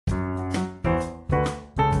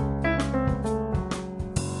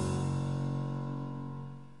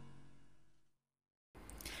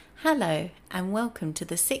Hello and welcome to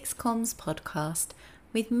the Six Comms podcast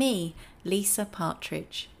with me, Lisa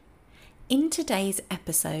Partridge. In today's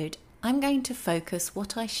episode, I'm going to focus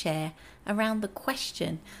what I share around the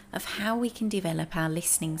question of how we can develop our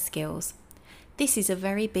listening skills. This is a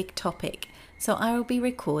very big topic, so I will be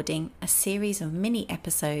recording a series of mini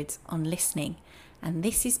episodes on listening, and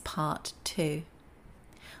this is part 2.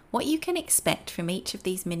 What you can expect from each of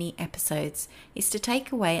these mini episodes is to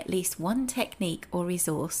take away at least one technique or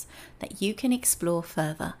resource that you can explore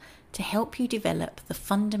further to help you develop the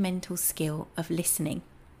fundamental skill of listening.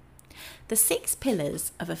 The 6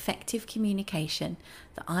 pillars of effective communication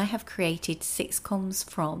that I have created Six Comms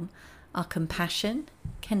from are compassion,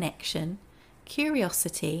 connection,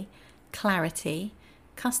 curiosity, clarity,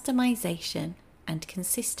 customization, and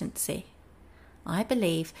consistency. I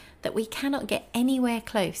believe that we cannot get anywhere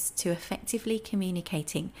close to effectively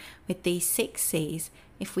communicating with these 6 C's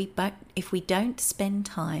if we don't spend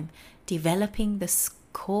time developing the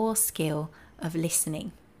core skill of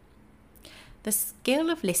listening. The skill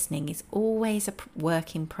of listening is always a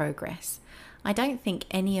work in progress. I don't think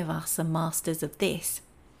any of us are masters of this,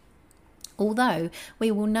 although we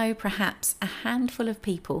will know perhaps a handful of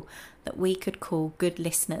people that we could call good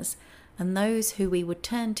listeners, and those who we would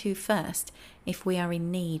turn to first if we are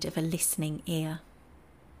in need of a listening ear.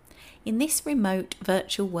 In this remote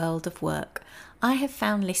virtual world of work, I have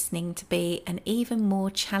found listening to be an even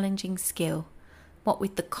more challenging skill, what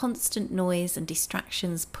with the constant noise and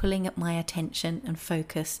distractions pulling at my attention and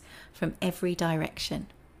focus from every direction.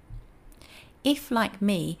 If, like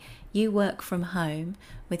me, you work from home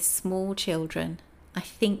with small children, I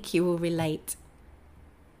think you will relate.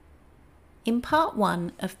 In part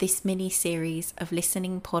 1 of this mini-series of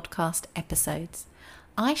listening podcast episodes,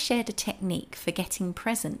 I shared a technique for getting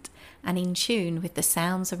present and in tune with the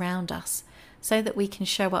sounds around us so that we can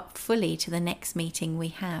show up fully to the next meeting we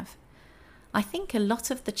have. I think a lot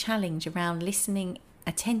of the challenge around listening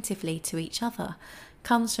attentively to each other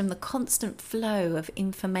comes from the constant flow of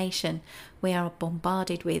information we are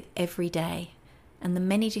bombarded with every day and the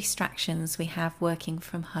many distractions we have working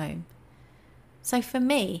from home. So for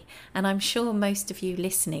me, and I'm sure most of you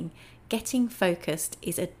listening, getting focused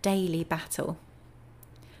is a daily battle.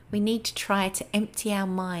 We need to try to empty our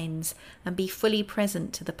minds and be fully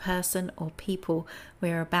present to the person or people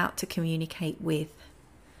we're about to communicate with.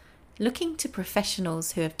 Looking to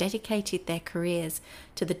professionals who have dedicated their careers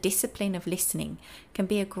to the discipline of listening can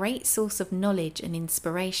be a great source of knowledge and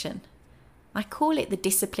inspiration. I call it the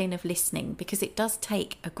discipline of listening because it does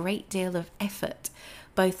take a great deal of effort,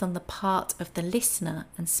 both on the part of the listener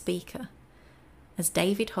and speaker. As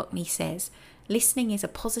David Hockney says, listening is a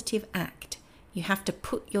positive act. You have to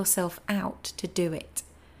put yourself out to do it.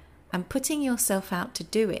 And putting yourself out to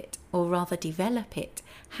do it, or rather develop it,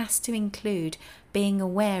 has to include being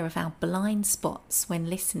aware of our blind spots when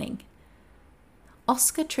listening.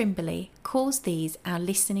 Oscar Trimbley calls these our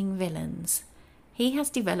listening villains. He has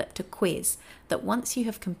developed a quiz that once you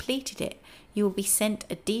have completed it, you will be sent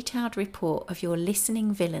a detailed report of your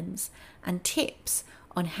listening villains and tips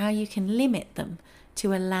on how you can limit them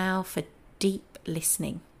to allow for deep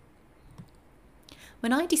listening.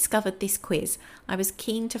 When I discovered this quiz, I was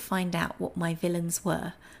keen to find out what my villains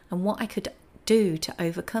were and what I could do to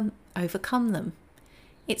overcome them.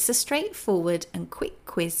 It's a straightforward and quick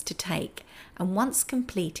quiz to take, and once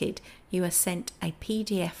completed, you are sent a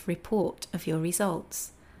PDF report of your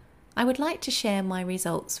results. I would like to share my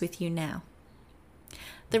results with you now.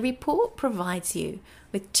 The report provides you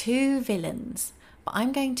with 2 villains, but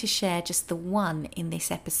I'm going to share just the one in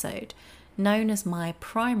this episode, known as my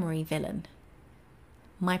primary villain.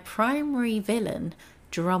 My primary villain,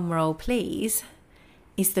 drumroll please,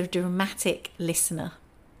 is the dramatic listener.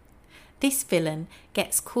 This villain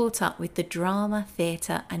gets caught up with the drama,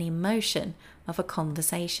 theatre and emotion of a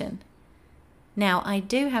conversation. Now, I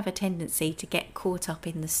do have a tendency to get caught up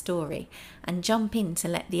in the story and jump in to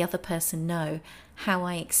let the other person know how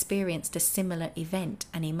I experienced a similar event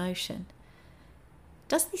and emotion.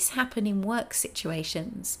 Does this happen in work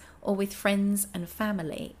situations or with friends and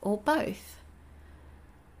family, or both?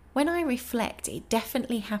 When I reflect, it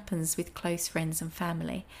definitely happens with close friends and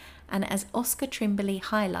family, and as Oscar Trimbley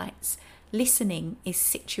highlights, listening is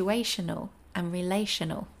situational and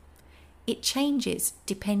relational. It changes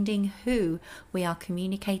depending who we are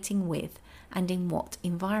communicating with and in what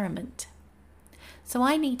environment. So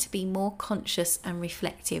I need to be more conscious and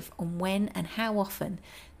reflective on when and how often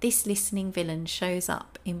this listening villain shows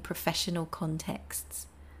up in professional contexts.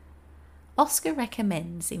 Oscar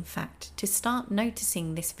recommends, in fact, to start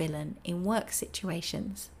noticing this villain in work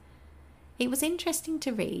situations. It was interesting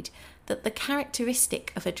to read that the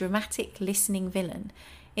characteristic of a dramatic listening villain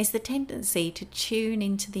is the tendency to tune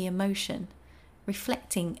into the emotion,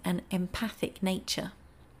 reflecting an empathic nature.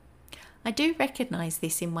 I do recognise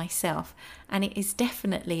this in myself, and it is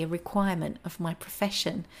definitely a requirement of my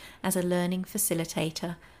profession as a learning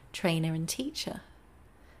facilitator, trainer and teacher.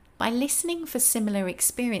 By listening for similar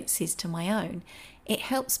experiences to my own, it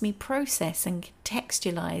helps me process and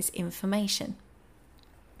contextualise information.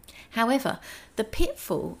 However, the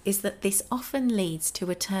pitfall is that this often leads to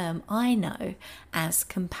a term I know as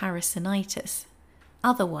comparisonitis,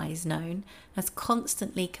 otherwise known as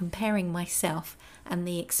constantly comparing myself and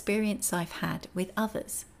the experience I've had with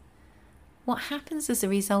others. What happens as a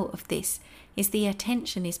result of this is the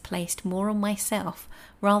attention is placed more on myself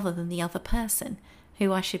rather than the other person,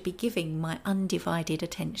 who I should be giving my undivided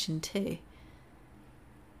attention to.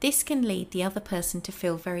 This can lead the other person to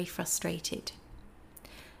feel very frustrated.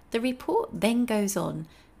 The report then goes on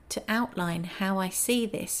to outline how I see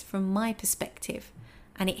this from my perspective,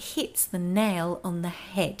 and it hits the nail on the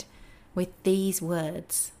head with these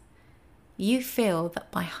words. You feel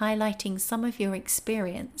that by highlighting some of your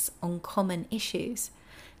experience on common issues,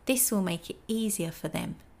 this will make it easier for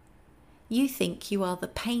them. You think you are the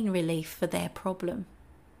pain relief for their problem.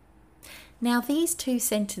 Now, these two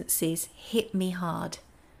sentences hit me hard.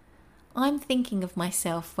 I'm thinking of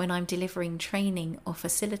myself when I'm delivering training or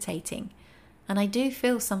facilitating, and I do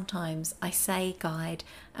feel sometimes I say, guide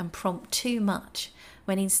and prompt too much,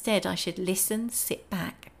 when instead I should listen, sit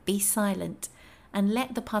back, be silent, and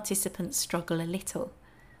let the participants struggle a little.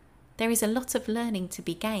 There is a lot of learning to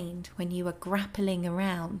be gained when you are grappling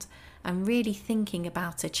around and really thinking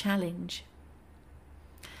about a challenge.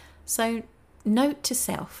 So, note to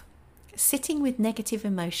self, sitting with negative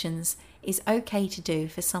emotions is okay to do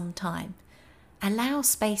for some time. Allow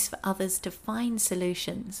space for others to find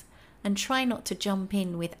solutions and try not to jump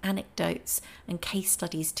in with anecdotes and case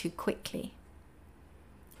studies too quickly.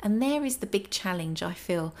 And there is the big challenge I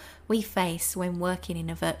feel we face when working in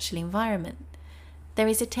a virtual environment. There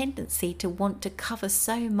is a tendency to want to cover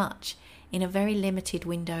so much in a very limited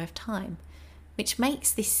window of time, which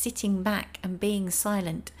makes this sitting back and being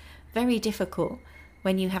silent very difficult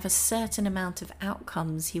when you have a certain amount of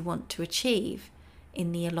outcomes you want to achieve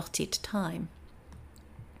in the allotted time.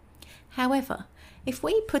 However, if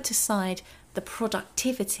we put aside the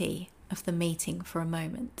productivity of the meeting for a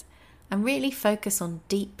moment and really focus on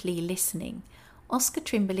deeply listening, Oscar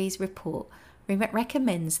Trimbley's report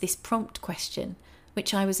recommends this prompt question,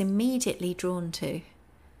 which I was immediately drawn to.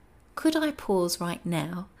 Could I pause right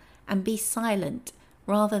now and be silent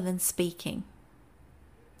rather than speaking?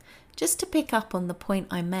 Just to pick up on the point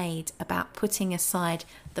I made about putting aside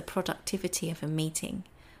the productivity of a meeting,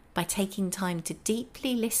 by taking time to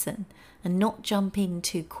deeply listen and not jump in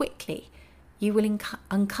too quickly, you will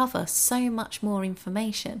uncover so much more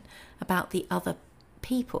information about the other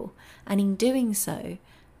people, and in doing so,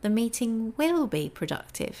 the meeting will be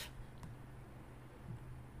productive.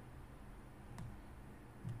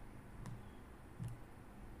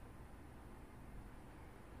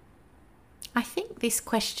 I think this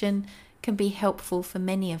question can be helpful for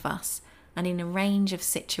many of us and in a range of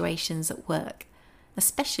situations at work,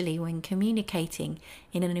 especially when communicating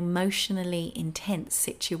in an emotionally intense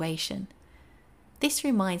situation. This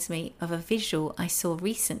reminds me of a visual I saw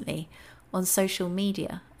recently on social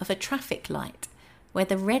media of a traffic light where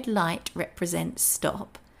the red light represents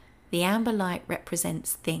stop, the amber light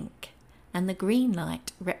represents think, and the green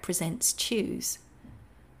light represents choose.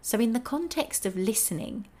 So in the context of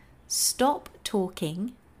listening, stop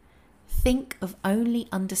talking, think of only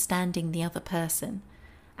understanding the other person,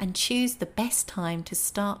 and choose the best time to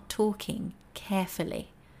start talking carefully.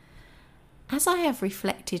 As I have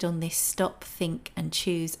reflected on this stop, think and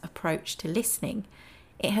choose approach to listening,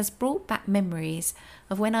 it has brought back memories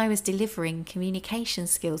of when I was delivering communication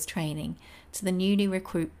skills training to the newly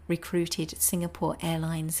recruited Singapore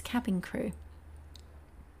Airlines cabin crew.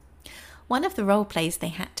 One of the role plays they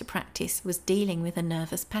had to practice was dealing with a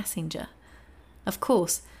nervous passenger. Of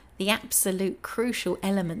course, the absolute crucial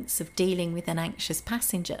elements of dealing with an anxious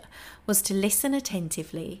passenger was to listen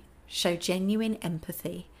attentively, show genuine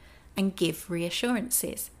empathy, and give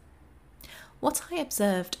reassurances. What I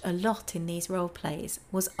observed a lot in these role plays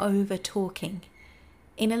was over-talking.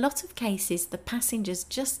 In a lot of cases, the passengers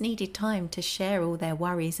just needed time to share all their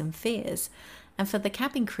worries and fears, and for the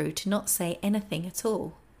cabin crew to not say anything at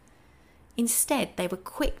all. Instead, they were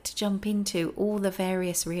quick to jump into all the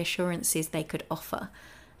various reassurances they could offer,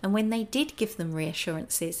 and when they did give them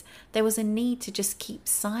reassurances, there was a need to just keep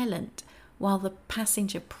silent while the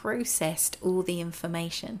passenger processed all the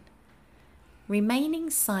information. Remaining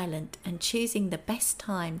silent and choosing the best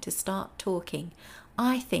time to start talking,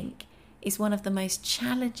 I think, is one of the most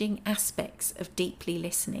challenging aspects of deeply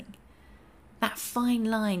listening. That fine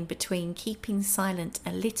line between keeping silent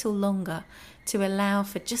a little longer to allow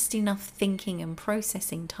for just enough thinking and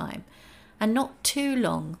processing time, and not too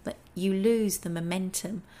long that you lose the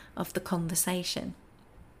momentum of the conversation.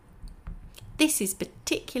 This is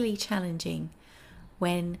particularly challenging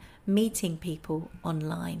when meeting people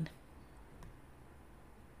online.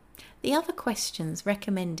 The other questions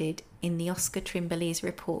recommended in the Oscar Trimbley's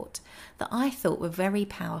report that I thought were very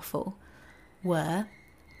powerful were: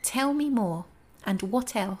 tell me more, and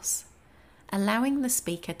what else? Allowing the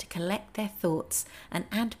speaker to collect their thoughts and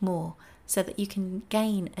add more so that you can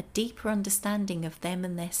gain a deeper understanding of them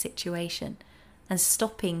and their situation, and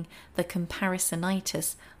stopping the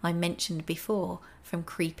comparisonitis I mentioned before from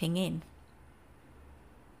creeping in.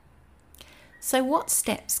 So what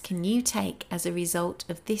steps can you take as a result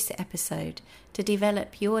of this episode to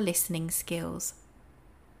develop your listening skills?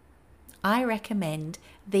 I recommend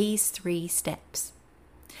these 3 steps.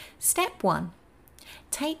 Step 1.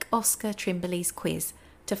 Take Oscar Trimbley's quiz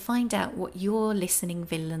to find out what your listening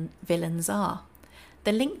villains are.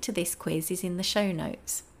 The link to this quiz is in the show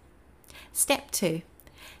notes. Step 2.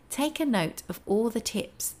 Take a note of all the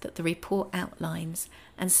tips that the report outlines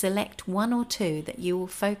and select 1 or 2 that you will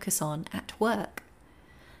focus on at work.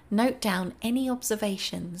 Note down any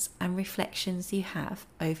observations and reflections you have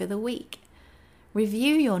over the week.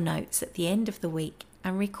 Review your notes at the end of the week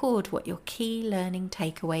and record what your key learning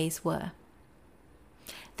takeaways were.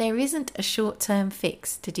 There isn't a short-term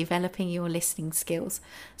fix to developing your listening skills,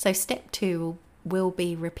 so step 2 will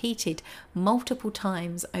be repeated multiple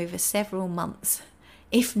times over several months,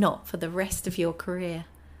 if not for the rest of your career.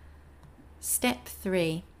 Step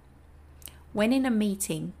 3. When in a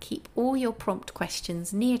meeting, keep all your prompt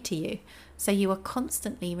questions near to you so you are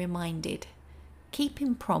constantly reminded.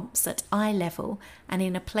 Keeping prompts at eye level and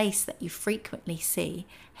in a place that you frequently see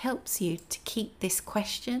helps you to keep this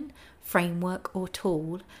question, framework or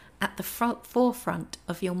tool at the forefront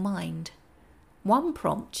of your mind. One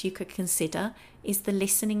prompt you could consider is the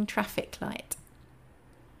listening traffic light.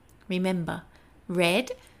 Remember,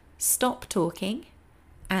 red, stop talking;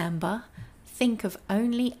 amber, think of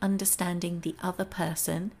only understanding the other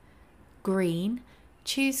person; green,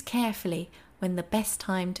 choose carefully when the best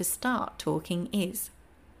time to start talking is.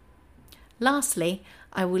 Lastly,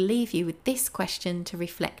 I will leave you with this question to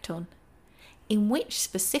reflect on. In which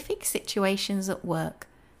specific situations at work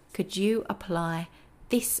could you apply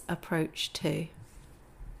this approach to?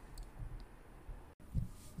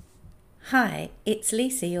 Hi, it's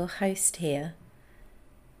Lisa, your host here.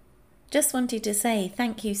 Just wanted to say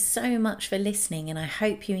thank you so much for listening, and I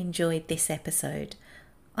hope you enjoyed this episode.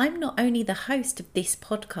 I'm not only the host of this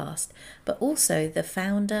podcast, but also the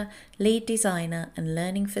founder, lead designer and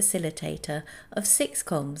learning facilitator of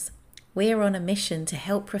 6Comms. We're on a mission to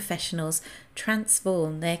help professionals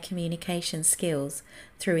transform their communication skills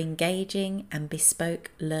through engaging and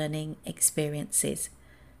bespoke learning experiences.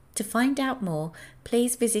 To find out more,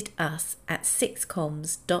 please visit us at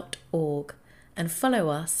 6comms.org and follow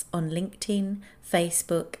us on LinkedIn,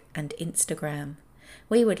 Facebook and Instagram.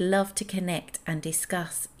 We would love to connect and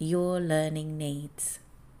discuss your learning needs.